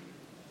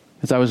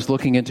as I was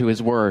looking into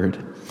his word.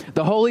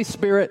 The Holy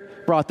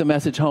Spirit brought the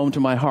message home to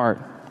my heart."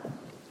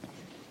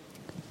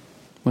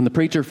 When the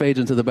preacher fades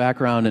into the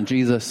background and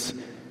Jesus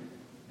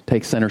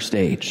takes center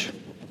stage.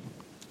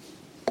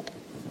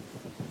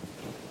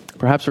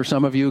 Perhaps for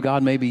some of you,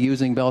 God may be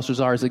using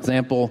Belshazzar's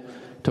example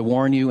to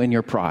warn you in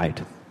your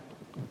pride,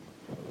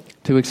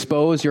 to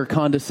expose your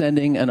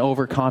condescending and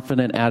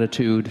overconfident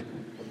attitude.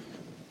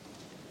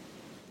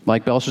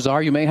 Like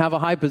Belshazzar, you may have a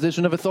high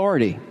position of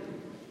authority.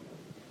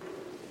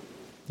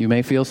 You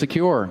may feel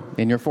secure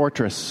in your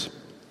fortress,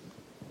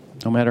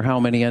 no matter how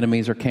many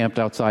enemies are camped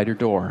outside your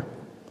door.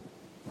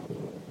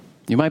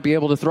 You might be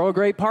able to throw a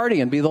great party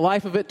and be the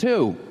life of it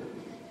too.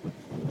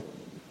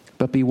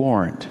 But be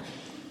warned.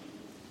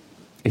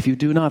 If you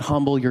do not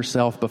humble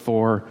yourself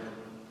before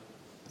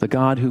the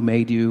God who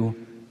made you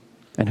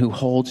and who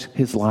holds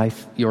his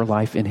life, your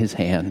life in his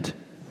hand,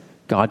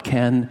 God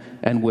can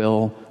and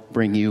will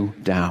bring you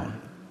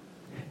down.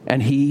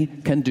 And he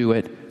can do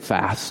it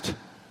fast,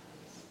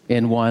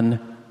 in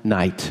one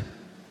night.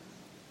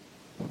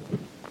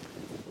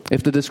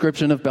 If the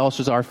description of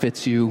Belshazzar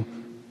fits you,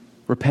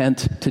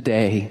 repent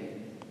today.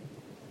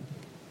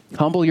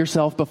 Humble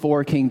yourself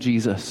before King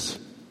Jesus.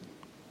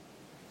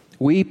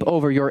 Weep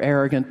over your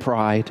arrogant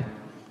pride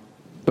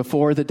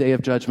before the day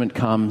of judgment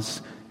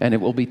comes, and it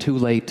will be too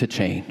late to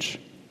change.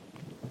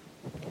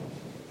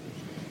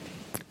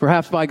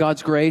 Perhaps by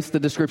God's grace, the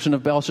description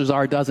of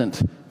Belshazzar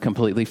doesn't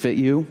completely fit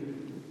you.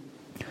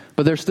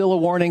 But there's still a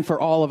warning for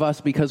all of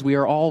us because we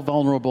are all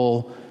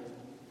vulnerable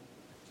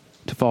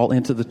to fall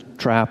into the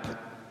trap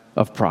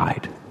of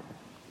pride.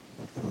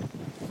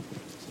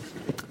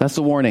 That's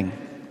the warning,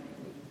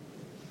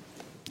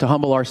 to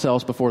humble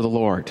ourselves before the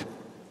Lord.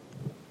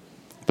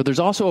 But there's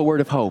also a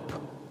word of hope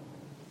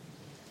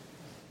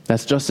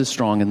that's just as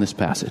strong in this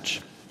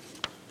passage.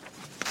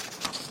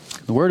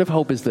 The word of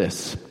hope is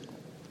this: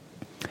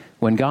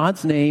 when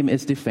God's name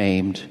is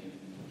defamed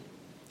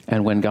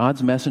and when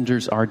God's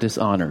messengers are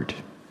dishonored,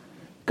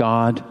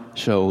 God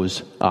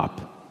shows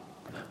up.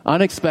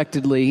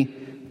 Unexpectedly,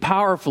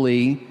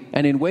 powerfully,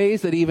 and in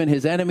ways that even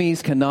his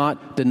enemies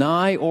cannot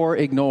deny or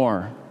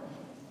ignore.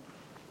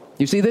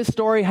 You see, this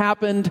story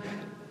happened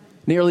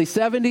nearly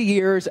 70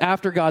 years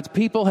after God's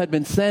people had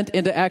been sent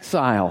into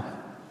exile.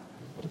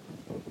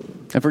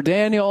 And for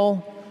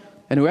Daniel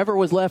and whoever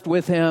was left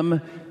with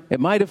him, it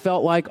might have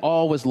felt like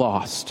all was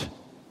lost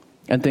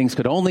and things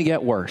could only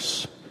get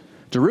worse.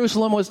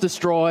 Jerusalem was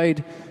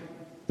destroyed.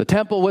 The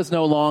temple was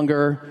no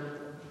longer.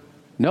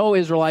 No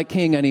Israelite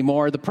king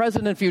anymore. The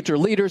present and future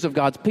leaders of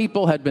God's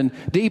people had been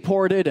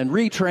deported and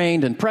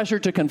retrained and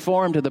pressured to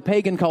conform to the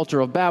pagan culture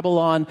of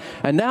Babylon.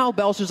 And now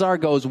Belshazzar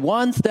goes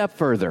one step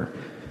further,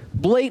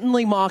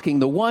 blatantly mocking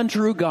the one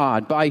true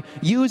God by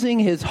using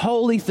his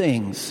holy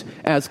things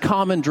as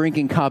common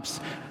drinking cups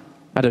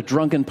at a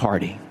drunken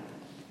party.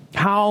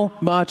 How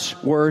much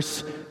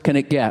worse can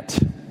it get?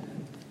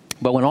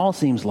 But when all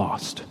seems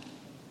lost,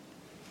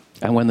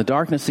 and when the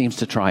darkness seems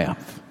to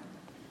triumph,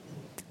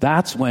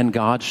 that's when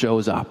God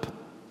shows up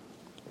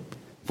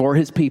for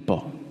his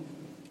people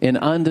in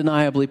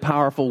undeniably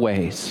powerful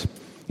ways.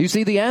 You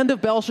see, the end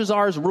of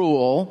Belshazzar's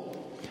rule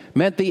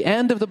meant the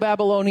end of the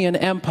Babylonian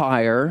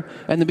Empire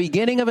and the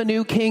beginning of a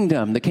new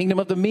kingdom, the kingdom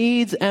of the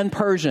Medes and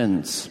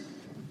Persians.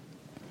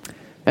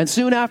 And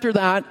soon after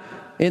that,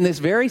 in this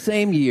very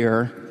same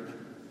year,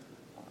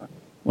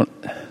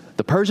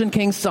 the Persian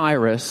king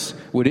Cyrus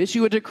would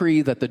issue a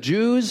decree that the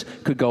Jews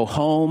could go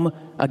home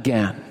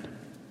again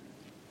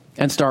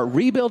and start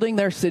rebuilding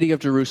their city of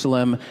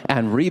Jerusalem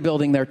and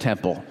rebuilding their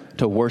temple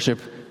to worship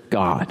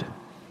God.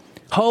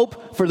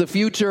 Hope for the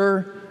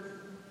future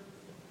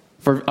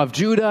of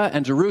Judah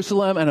and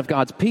Jerusalem and of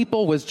God's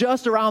people was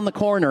just around the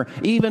corner,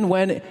 even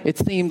when it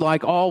seemed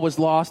like all was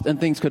lost and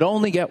things could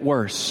only get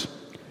worse.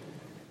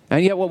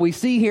 And yet what we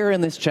see here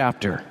in this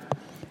chapter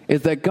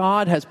is that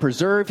God has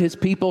preserved his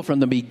people from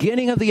the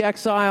beginning of the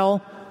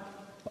exile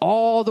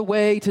all the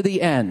way to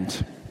the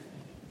end.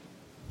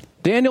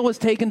 Daniel was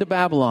taken to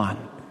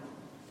Babylon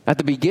at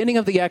the beginning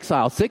of the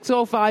exile,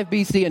 605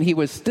 BC, and he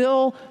was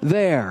still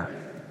there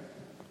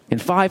in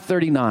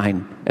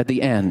 539 at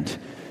the end.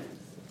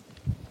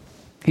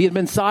 He had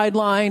been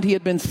sidelined, he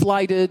had been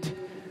slighted,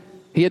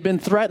 he had been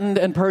threatened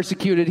and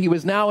persecuted. He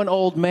was now an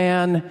old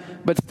man,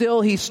 but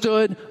still he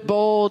stood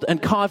bold and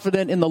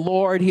confident in the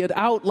Lord. He had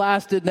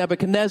outlasted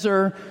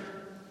Nebuchadnezzar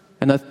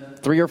and the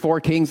 3 or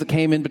 4 kings that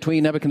came in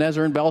between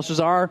Nebuchadnezzar and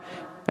Belshazzar,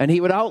 and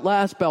he would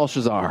outlast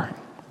Belshazzar.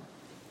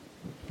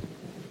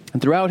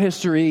 And throughout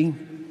history,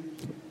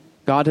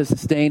 God has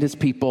sustained his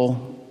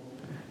people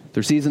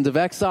through seasons of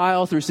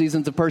exile, through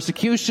seasons of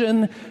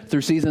persecution,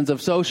 through seasons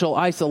of social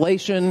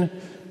isolation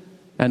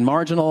and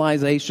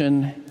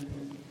marginalization.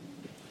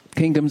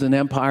 Kingdoms and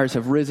empires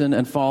have risen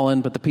and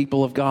fallen, but the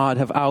people of God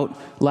have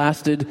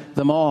outlasted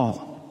them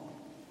all.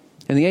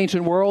 In the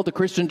ancient world, the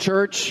Christian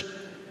church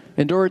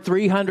endured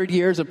 300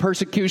 years of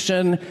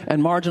persecution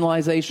and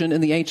marginalization in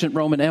the ancient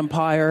Roman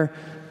Empire.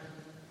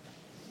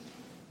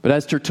 But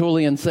as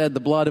Tertullian said, the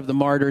blood of the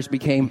martyrs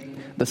became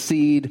the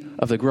seed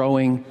of the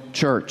growing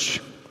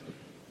church.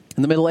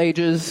 In the Middle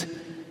Ages,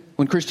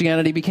 when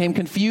Christianity became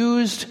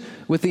confused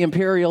with the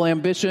imperial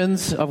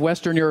ambitions of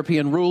Western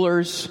European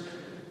rulers,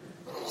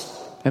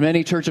 and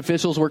many church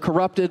officials were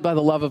corrupted by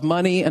the love of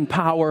money and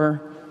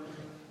power,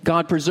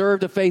 God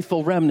preserved a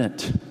faithful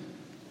remnant,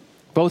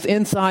 both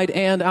inside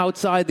and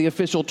outside the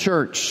official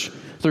church,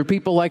 through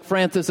people like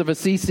Francis of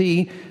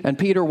Assisi and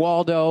Peter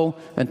Waldo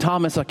and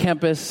Thomas à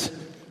Kempis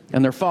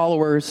and their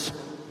followers.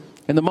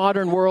 In the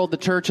modern world, the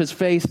church has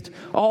faced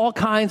all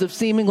kinds of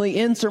seemingly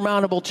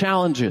insurmountable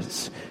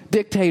challenges.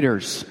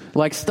 Dictators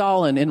like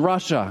Stalin in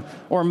Russia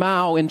or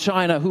Mao in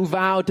China who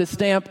vowed to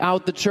stamp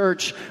out the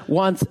church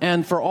once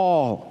and for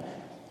all.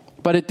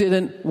 But it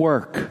didn't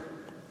work.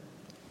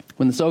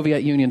 When the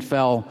Soviet Union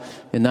fell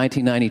in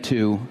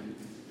 1992,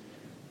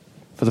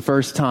 for the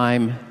first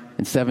time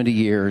in 70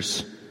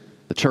 years,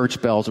 the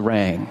church bells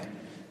rang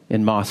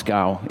in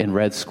Moscow in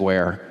Red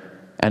Square,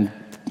 and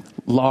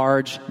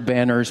large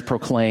banners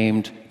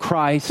proclaimed,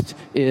 "Christ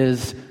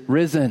is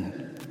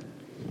risen."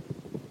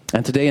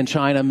 And today in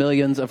China,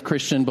 millions of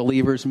Christian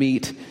believers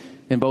meet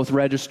in both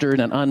registered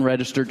and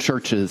unregistered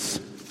churches.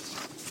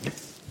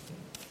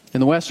 In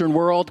the Western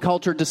world,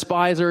 culture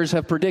despisers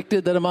have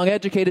predicted that among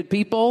educated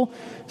people,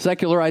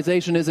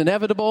 secularization is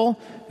inevitable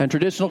and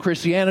traditional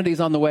Christianity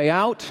is on the way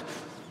out.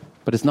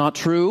 But it's not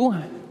true.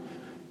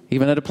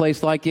 Even at a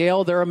place like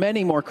Yale, there are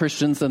many more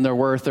Christians than there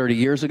were 30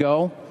 years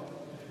ago.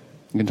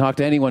 You can talk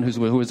to anyone who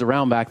was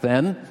around back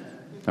then.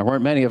 There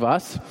weren't many of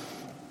us.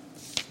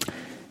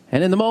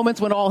 And in the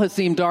moments when all has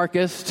seemed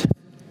darkest,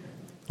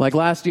 like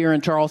last year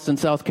in Charleston,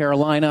 South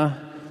Carolina,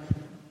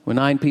 when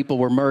 9 people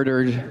were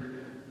murdered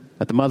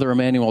at the Mother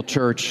Emanuel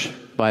Church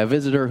by a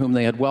visitor whom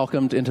they had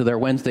welcomed into their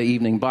Wednesday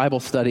evening Bible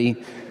study,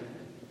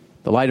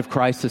 the light of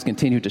Christ has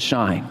continued to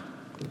shine.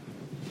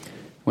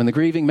 When the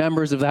grieving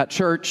members of that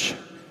church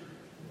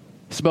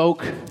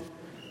spoke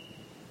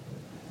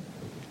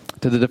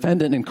to the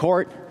defendant in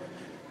court,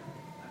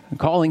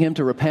 calling him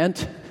to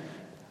repent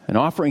and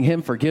offering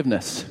him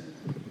forgiveness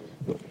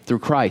through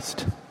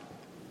Christ,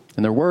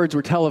 and their words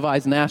were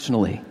televised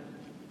nationally.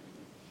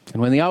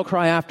 And when the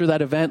outcry after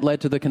that event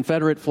led to the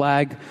Confederate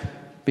flag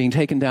being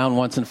taken down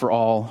once and for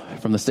all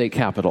from the state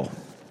capitol.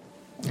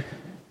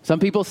 Some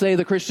people say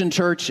the Christian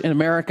church in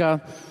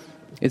America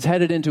is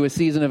headed into a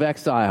season of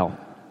exile,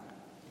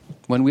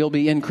 when we'll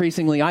be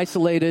increasingly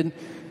isolated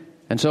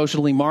and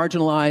socially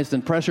marginalized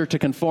and pressured to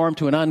conform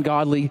to an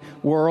ungodly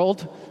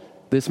world.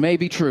 This may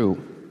be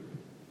true.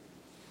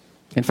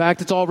 In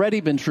fact, it's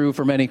already been true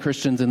for many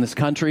Christians in this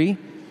country.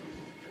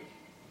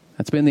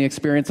 That's been the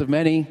experience of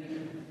many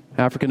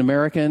African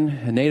American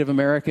and Native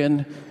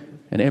American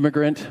and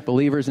immigrant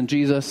believers in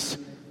Jesus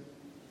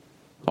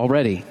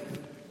already.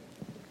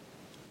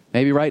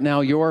 Maybe right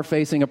now you're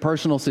facing a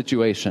personal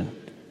situation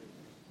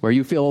where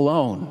you feel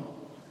alone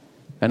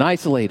and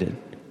isolated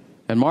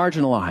and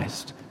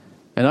marginalized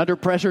and under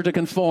pressure to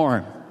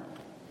conform.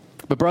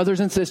 But brothers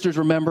and sisters,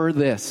 remember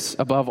this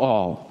above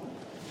all.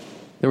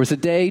 There was a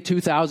day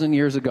 2,000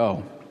 years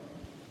ago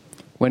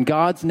when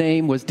God's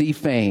name was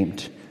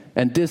defamed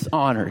and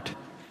dishonored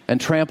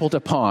and trampled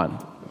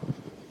upon.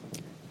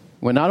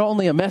 When not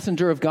only a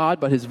messenger of God,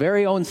 but his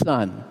very own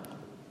Son,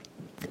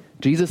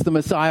 Jesus the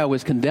Messiah,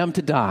 was condemned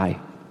to die,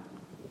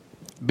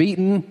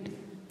 beaten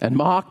and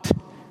mocked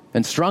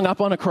and strung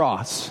up on a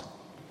cross.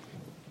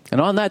 And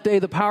on that day,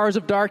 the powers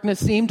of darkness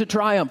seemed to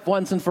triumph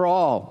once and for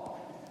all.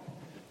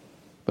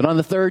 But on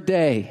the third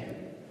day,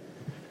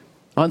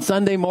 on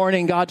Sunday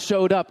morning, God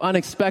showed up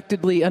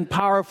unexpectedly and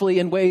powerfully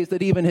in ways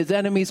that even his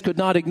enemies could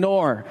not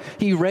ignore.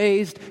 He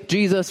raised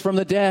Jesus from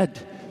the dead,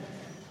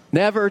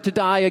 never to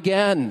die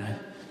again.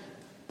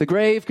 The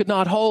grave could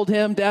not hold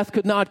him. Death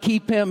could not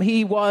keep him.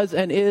 He was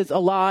and is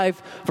alive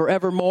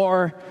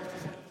forevermore.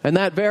 And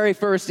that very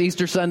first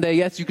Easter Sunday,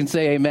 yes, you can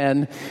say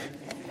amen.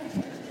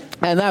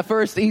 And that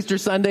first Easter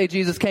Sunday,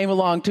 Jesus came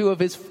along two of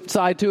his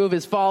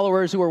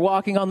followers who were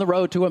walking on the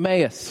road to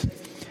Emmaus,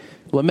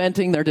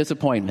 lamenting their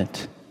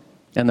disappointment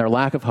and their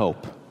lack of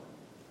hope.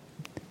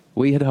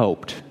 We had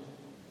hoped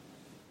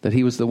that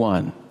he was the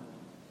one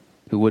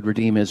who would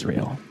redeem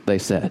Israel, they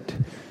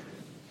said.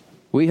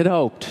 We had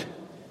hoped,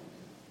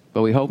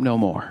 but we hope no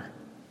more.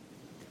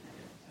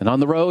 And on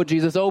the road,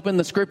 Jesus opened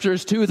the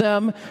scriptures to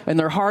them, and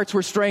their hearts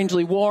were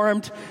strangely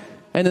warmed.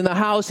 And in the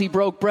house, he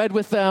broke bread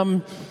with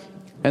them,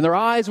 and their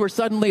eyes were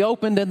suddenly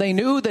opened, and they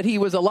knew that he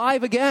was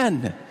alive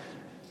again,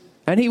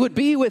 and he would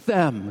be with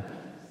them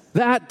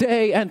that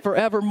day and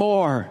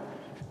forevermore.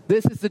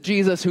 This is the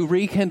Jesus who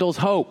rekindles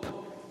hope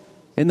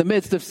in the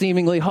midst of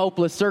seemingly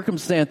hopeless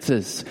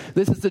circumstances.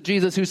 This is the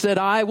Jesus who said,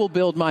 "I will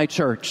build my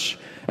church,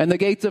 and the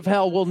gates of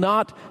hell will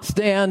not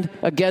stand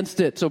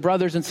against it." So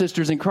brothers and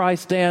sisters in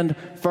Christ, stand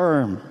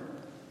firm.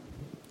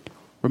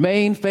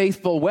 Remain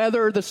faithful.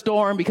 Weather the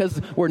storm,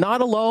 because we're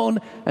not alone,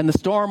 and the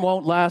storm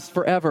won't last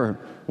forever.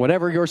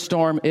 Whatever your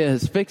storm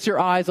is, fix your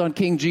eyes on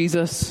King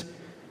Jesus,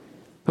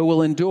 who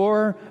will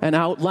endure and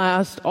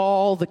outlast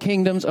all the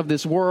kingdoms of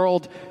this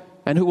world,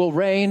 and who will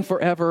reign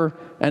forever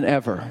and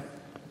ever.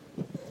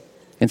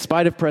 In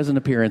spite of present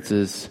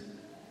appearances,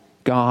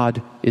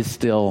 God is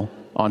still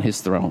on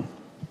his throne.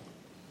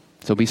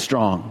 So be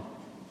strong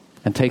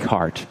and take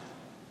heart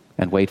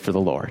and wait for the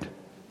Lord.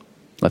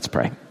 Let's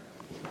pray.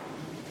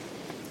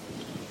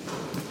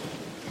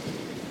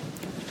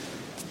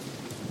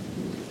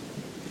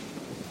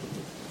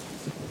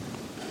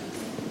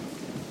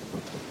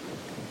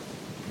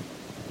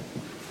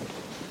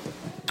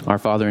 Our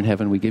Father in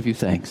heaven, we give you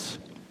thanks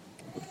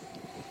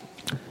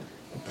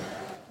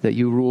that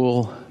you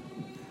rule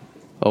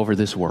over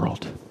this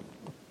world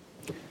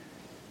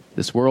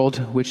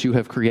which you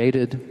have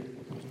created,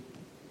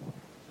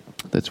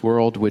 this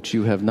world which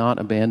you have not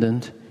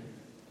abandoned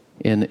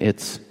in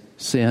its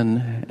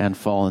sin and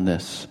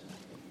fallenness,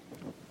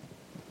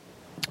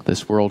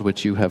 this world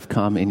which you have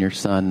come in your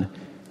Son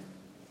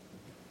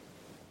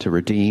to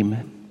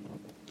redeem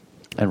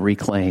and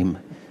reclaim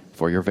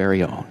for your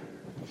very own.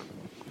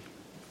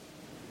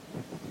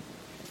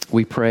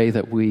 We pray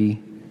that we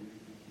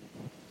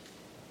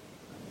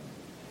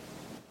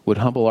would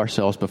humble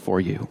ourselves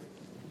before you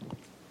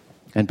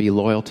and be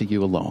loyal to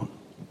you alone.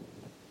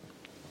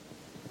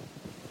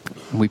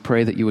 And we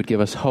pray that you would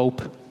give us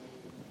hope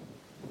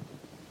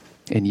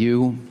in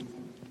you,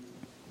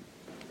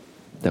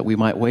 that we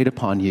might wait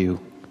upon you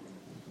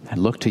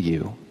and look to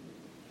you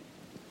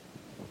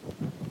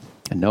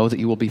and know that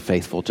you will be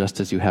faithful just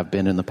as you have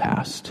been in the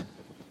past.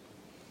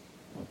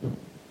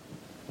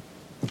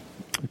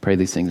 We pray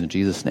these things in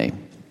Jesus'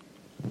 name.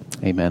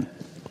 Amen.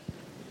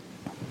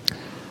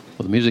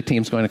 Well, the music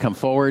team's going to come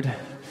forward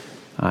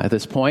at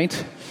this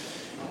point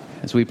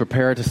as we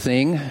prepare to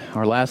sing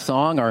our last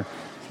song, a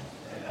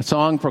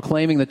song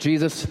proclaiming that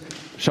Jesus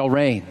shall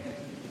reign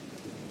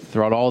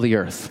throughout all the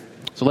earth.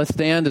 So let's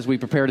stand as we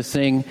prepare to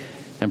sing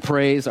and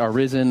praise our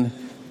risen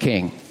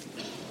King.